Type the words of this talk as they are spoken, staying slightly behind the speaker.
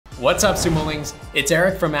What's up, Sumolings? It's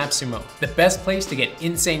Eric from AppSumo, the best place to get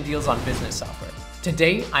insane deals on business software.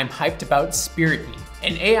 Today, I'm hyped about Spiritme,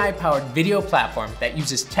 an AI-powered video platform that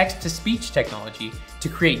uses text-to-speech technology to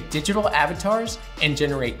create digital avatars and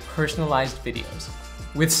generate personalized videos.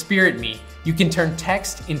 With Spiritme, you can turn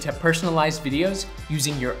text into personalized videos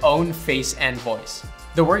using your own face and voice.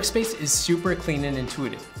 The workspace is super clean and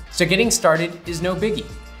intuitive, so getting started is no biggie.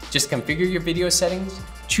 Just configure your video settings,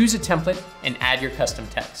 choose a template, and add your custom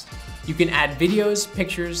text. You can add videos,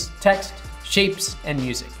 pictures, text, shapes, and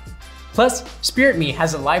music. Plus, Spiritme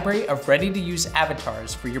has a library of ready-to-use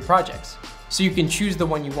avatars for your projects, so you can choose the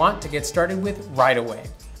one you want to get started with right away.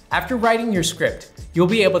 After writing your script, you'll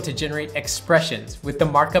be able to generate expressions with the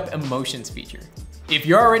markup emotions feature. If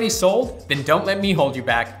you're already sold, then don't let me hold you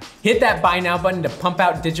back. Hit that buy now button to pump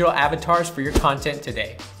out digital avatars for your content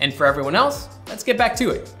today. And for everyone else, let's get back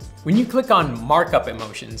to it. When you click on markup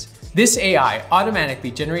emotions, this AI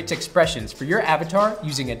automatically generates expressions for your avatar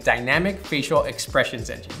using a dynamic facial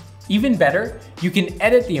expressions engine. Even better, you can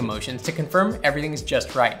edit the emotions to confirm everything's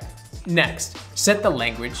just right. Next, set the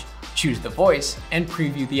language, choose the voice, and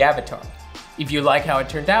preview the avatar. If you like how it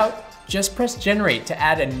turned out, just press generate to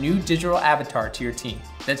add a new digital avatar to your team.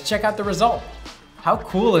 Let's check out the result. How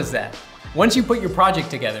cool is that? Once you put your project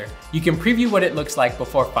together, you can preview what it looks like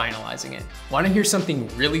before finalizing it. Want to hear something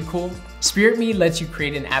really cool? Spiritme lets you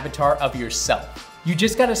create an avatar of yourself. You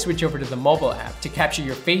just gotta switch over to the mobile app to capture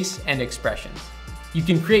your face and expressions. You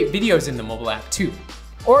can create videos in the mobile app too,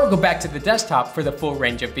 or go back to the desktop for the full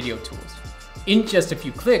range of video tools. In just a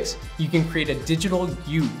few clicks, you can create a digital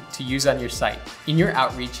you to use on your site, in your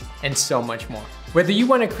outreach, and so much more. Whether you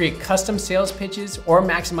want to create custom sales pitches or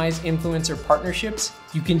maximize influencer partnerships,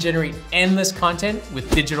 you can generate endless content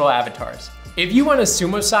with digital avatars. If you want to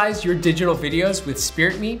sumo-size your digital videos with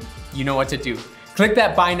Spiritme, you know what to do. Click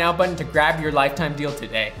that buy now button to grab your lifetime deal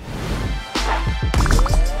today.